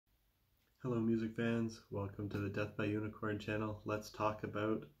Hello music fans, welcome to the Death by Unicorn channel. Let's talk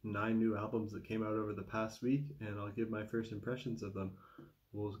about 9 new albums that came out over the past week, and I'll give my first impressions of them.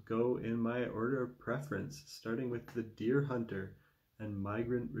 We'll go in my order of preference, starting with The Deer Hunter and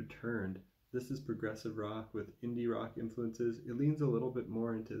Migrant Returned. This is progressive rock with indie rock influences. It leans a little bit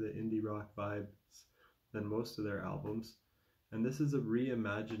more into the indie rock vibes than most of their albums, and this is a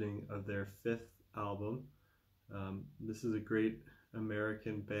reimagining of their 5th album. This is a great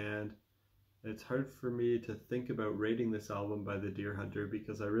American band. It's hard for me to think about rating this album by The Deer Hunter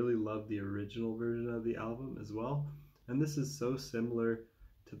because I really love the original version of the album as well. And this is so similar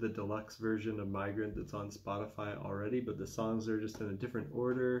to the deluxe version of Migrant that's on Spotify already, but the songs are just in a different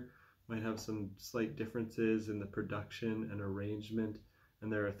order, might have some slight differences in the production and arrangement.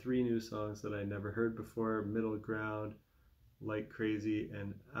 And there are 3 new songs that I never heard before: Middle Ground, Like Crazy,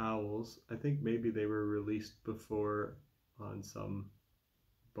 and Owls. I think maybe they were released before on some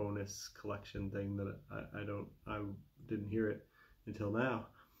bonus collection thing that I didn't hear it until now.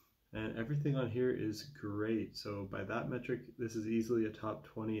 And everything on here is great. So by that metric, this is easily a top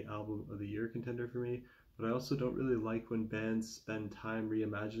 20 album of the year contender for me. But I also don't really like when bands spend time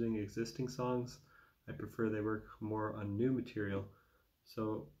reimagining existing songs. I prefer they work more on new material.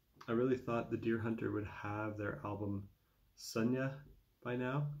 So I really thought The Deer Hunter would have their album Sunya by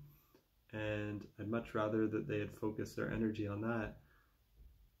now, and I'd much rather that they had focused their energy on that.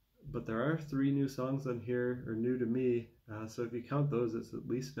 But there are 3 new songs on here, or new to me, so if you count those, it's at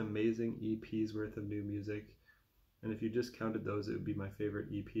least an amazing EP's worth of new music. And if you just counted those, it would be my favorite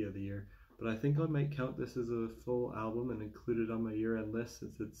EP of the year. But I think I might count this as a full album and include it on my year-end list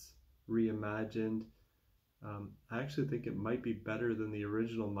since it's reimagined. I actually think it might be better than the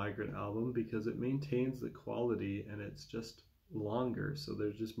original Migrant album because it maintains the quality and it's just longer, so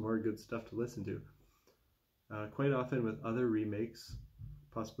there's just more good stuff to listen to. Quite often with other remakes,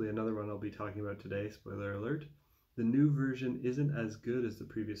 possibly another one I'll be talking about today, spoiler alert, the new version isn't as good as the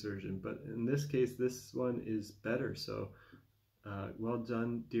previous version, but in this case this one is better. So well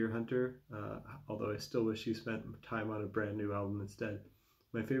done, Deer Hunter, although I still wish you spent time on a brand new album instead.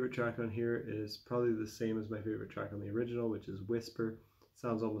 My favorite track on here is probably the same as my favorite track on the original, which is Whisper. It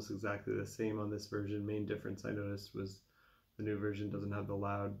sounds almost exactly the same on this version. Main difference I noticed was the new version doesn't have the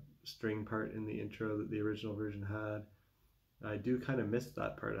loud string part in the intro that the original version had. I do kind of miss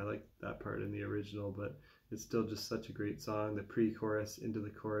that part. I like that part in the original, but it's still just such a great song. The pre-chorus into the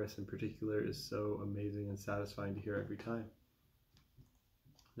chorus in particular is so amazing and satisfying to hear every time.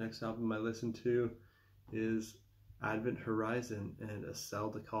 Next album I listened to is Advent Horizon and A Cell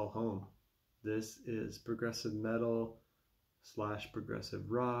to Call Home. This is progressive metal /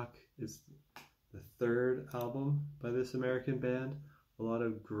 progressive rock. It's the 3rd album by this American band. A lot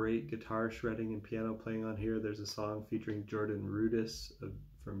of great guitar shredding and piano playing on here. There's a song featuring Jordan Rudess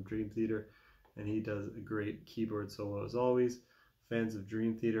from Dream Theater, and he does a great keyboard solo as always. Fans of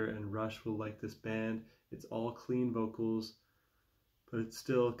Dream Theater and Rush will like this band. It's all clean vocals, but it's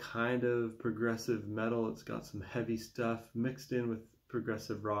still kind of progressive metal. It's got some heavy stuff mixed in with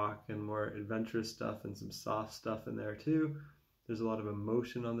progressive rock and more adventurous stuff and some soft stuff in there too. There's a lot of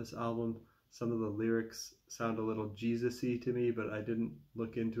emotion on this album. Some of the lyrics sound a little Jesus-y to me, but I didn't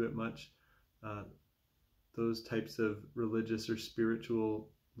look into it much. Those types of religious or spiritual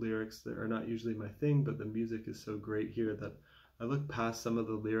lyrics that are not usually my thing, but the music is so great here that I look past some of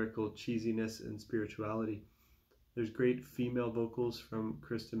the lyrical cheesiness and spirituality. There's great female vocals from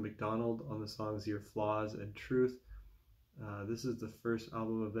Kristen McDonald on the songs Your Flaws and Truth. This is the first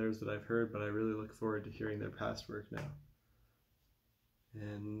album of theirs that I've heard, but I really look forward to hearing their past work now.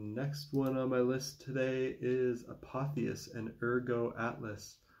 And next one on my list today is Apotheus and Ergo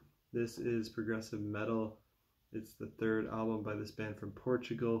Atlas. This is progressive metal. It's the 3rd album by this band from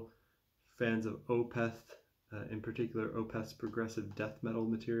Portugal. Fans of Opeth, in particular Opeth's progressive death metal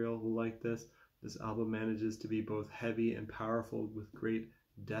material, will like this. This album manages to be both heavy and powerful with great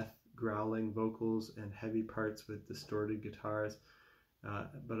death growling vocals and heavy parts with distorted guitars,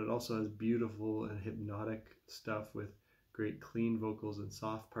 but it also has beautiful and hypnotic stuff with great clean vocals and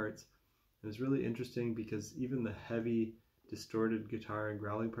soft parts. And it's really interesting because even the heavy distorted guitar and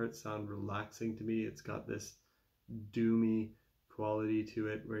growling parts sound relaxing to me. It's got this doomy quality to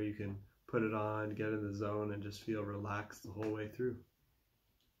it where you can put it on, get in the zone, and just feel relaxed the whole way through.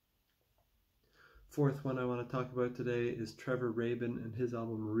 4th one I want to talk about today is Trevor Rabin and his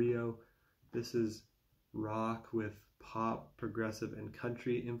album Rio. This is rock with pop, progressive, and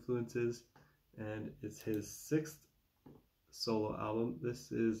country influences, and it's his 6th solo album.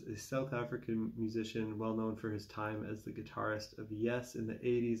 This is a South African musician well known for his time as the guitarist of Yes in the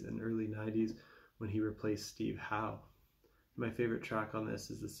 80s and early 90s when he replaced Steve Howe. my favorite track on this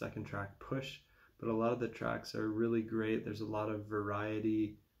is the second track, Push, but a lot of the tracks are really great. There's a lot of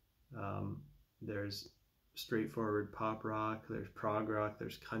variety. There's straightforward pop rock, there's prog rock,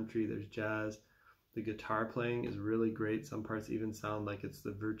 there's country, there's jazz. The guitar playing is really great. Some parts even sound like it's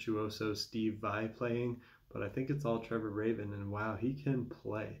the virtuoso Steve Vai playing, but I think it's all Trevor Rabin, and wow, he can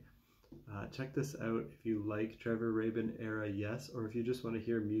play. Check this out if you like Trevor Rabin era, yes, or if you just want to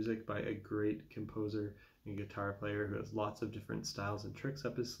hear music by a great composer and guitar player who has lots of different styles and tricks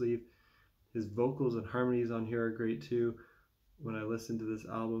up his sleeve. His vocals and harmonies on here are great too. When I listen to this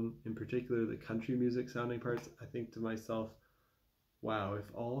album, in particular the country music sounding parts, I think to myself, wow, if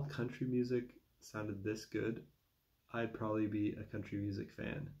all country music sounded this good, I'd probably be a country music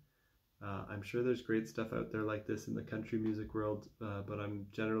fan. I'm sure there's great stuff out there like this in the country music world, but I'm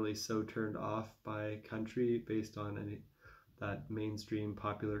generally so turned off by country based on that mainstream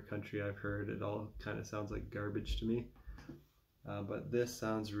popular country I've heard. It all kind of sounds like garbage to me, but this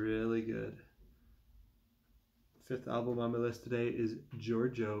sounds really good. Fifth album on my list today is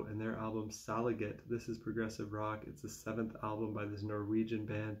Jordsjo and their album Salighet. This is progressive rock. It's the 7th album by this Norwegian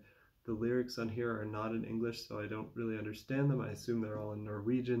band. The lyrics on here are not in English, so I don't really understand them. I assume they're all in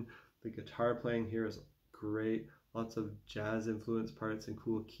Norwegian. The guitar playing here is great. Lots of jazz influence parts and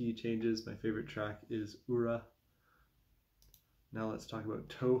cool key changes. My favorite track is Ura. Now let's talk about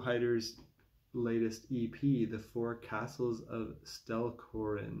Toehider's latest EP, The Four Castles of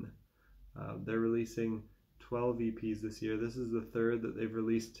Stelcoaryn. They're releasing 12 EPs this year. This is the 3rd that they've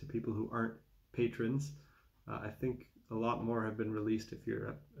released to people who aren't patrons. I think a lot more have been released if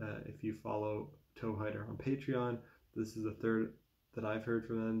you follow Toehider on Patreon. This is the 3rd that I've heard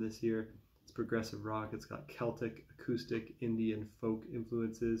from them this year. It's progressive rock. It's got Celtic, acoustic, Indian folk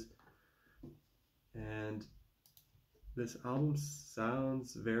influences, and this album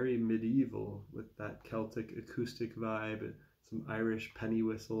sounds very medieval with that Celtic acoustic vibe, some Irish penny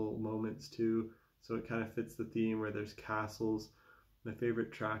whistle moments too. So it kind of fits the theme where there's castles. My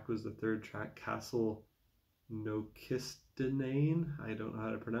favorite track was the 3rd track, Castle Nokistanane. I don't know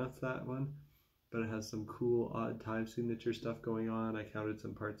how to pronounce that one, but it has some cool odd time signature stuff going on. I counted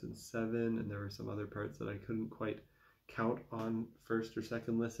some parts in 7, and there were some other parts that I couldn't quite count on first or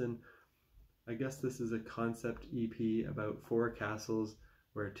second listen. I guess this is a concept EP about 4 castles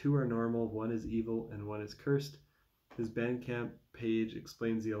where 2 are normal, 1 is evil, and 1 is cursed. His Bandcamp page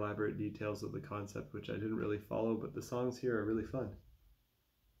explains the elaborate details of the concept, which I didn't really follow, but the songs here are really fun.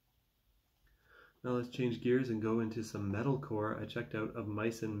 Now let's change gears and go into some metalcore. I checked out Of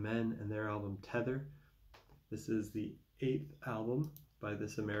Mice and Men and their album Tether. This is the 8th album by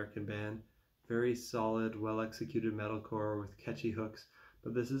this American band. Very solid, well-executed metalcore with catchy hooks,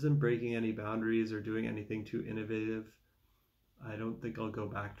 but this isn't breaking any boundaries or doing anything too innovative. I don't think I'll go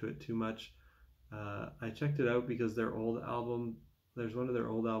back to it too much. I checked it out because their old album, there's one of their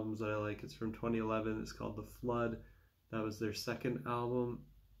old albums that I like. It's from 2011. It's called The Flood. That was their 2nd album.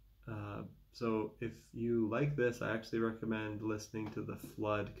 So if you like this, I actually recommend listening to The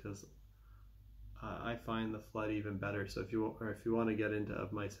Flood, because I find The Flood even better. So if you want to get into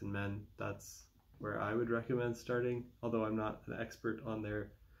Of Mice and Men, that's where I would recommend starting. Although I'm not an expert on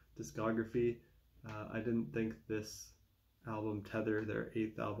their discography, I didn't think this album Tether, their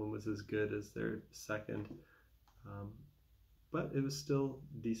 8th album, was as good as their 2nd, but it was still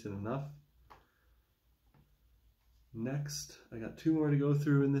decent enough. Next, I got 2 more to go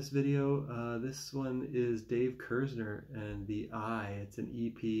through in this video. This one is Dave Kerzner and The Eye. It's an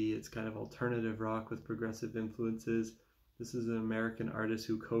EP. It's kind of alternative rock with progressive influences. This is an American artist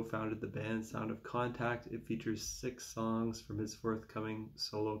who co-founded the band Sound of Contact. It features 6 songs from his forthcoming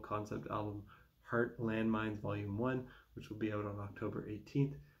solo concept album Heart Landmines Volume 1, which will be out on October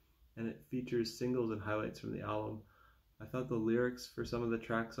 18th, and it features singles and highlights from the album. I thought the lyrics for some of the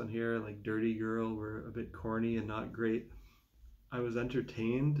tracks on here, like Dirty Girl, were a bit corny and not great. I was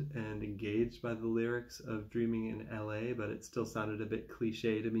entertained and engaged by the lyrics of Dreaming in LA, but it still sounded a bit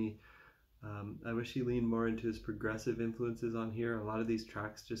cliche to me. I wish he leaned more into his progressive influences on here. A lot of these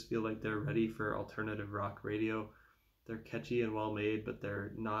tracks just feel like they're ready for alternative rock radio. They're catchy and well made, but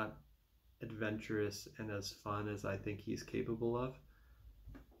they're not adventurous and as fun as I think he's capable of.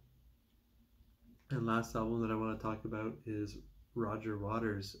 And last album that I want to talk about is Roger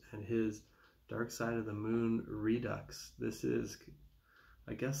Waters and his Dark Side of the Moon Redux. This is,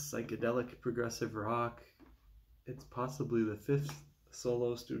 I guess, psychedelic progressive rock. It's possibly the 5th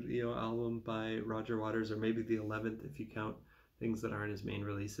solo studio album by Roger Waters, or maybe the 11th if you count things that aren't his main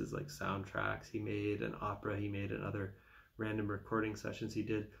releases, like soundtracks he made, an opera he made, and other random recording sessions he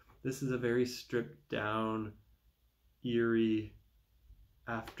did. This is a very stripped down, eerie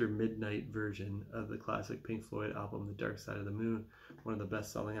after midnight version of the classic Pink Floyd album, The Dark Side of the Moon, one of the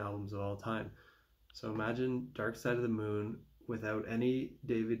best-selling albums of all time. So imagine Dark Side of the Moon without any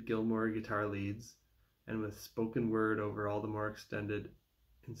David Gilmour guitar leads and with spoken word over all the more extended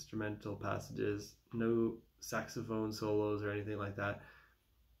instrumental passages, no saxophone solos or anything like that.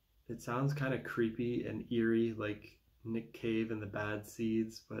 It sounds kind of creepy and eerie, like Nick Cave and the Bad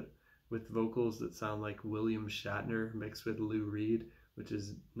Seeds, but with vocals that sound like William Shatner mixed with Lou Reed, which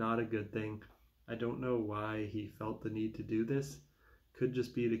is not a good thing. I don't know why he felt the need to do this. Could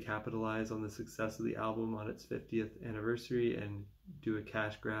just be to capitalize on the success of the album on its 50th anniversary and do a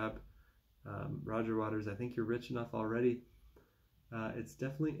cash grab. Roger Waters, I think you're rich enough already. It's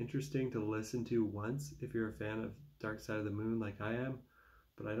definitely interesting to listen to once if you're a fan of Dark Side of the Moon like I am,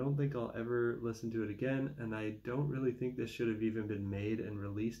 but I don't think I'll ever listen to it again, and I don't really think this should have even been made and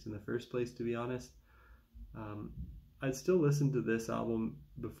released in the first place, to be honest. I'd still listen to this album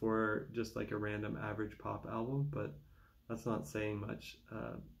before just like a random average pop album, but that's not saying much.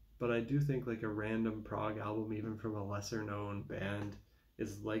 But I do think like a random prog album, even from a lesser known band,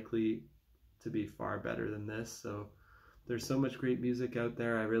 is likely to be far better than this. So there's so much great music out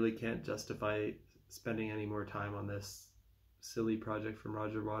there, I really can't justify spending any more time on this silly project from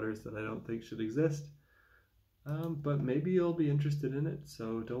Roger Waters that I don't think should exist. But maybe you'll be interested in it,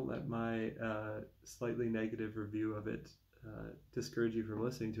 so don't let my slightly negative review of it discourage you from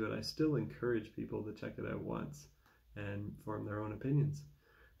listening to it. I still encourage people to check it out once and form their own opinions.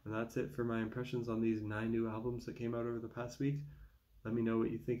 And that's it for my impressions on these 9 new albums that came out over the past week. Let me know what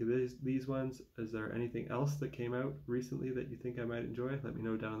you think of these ones. Is there anything else that came out recently that you think I might enjoy? Let me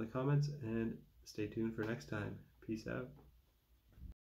know down in the comments, and stay tuned for next time. Peace out.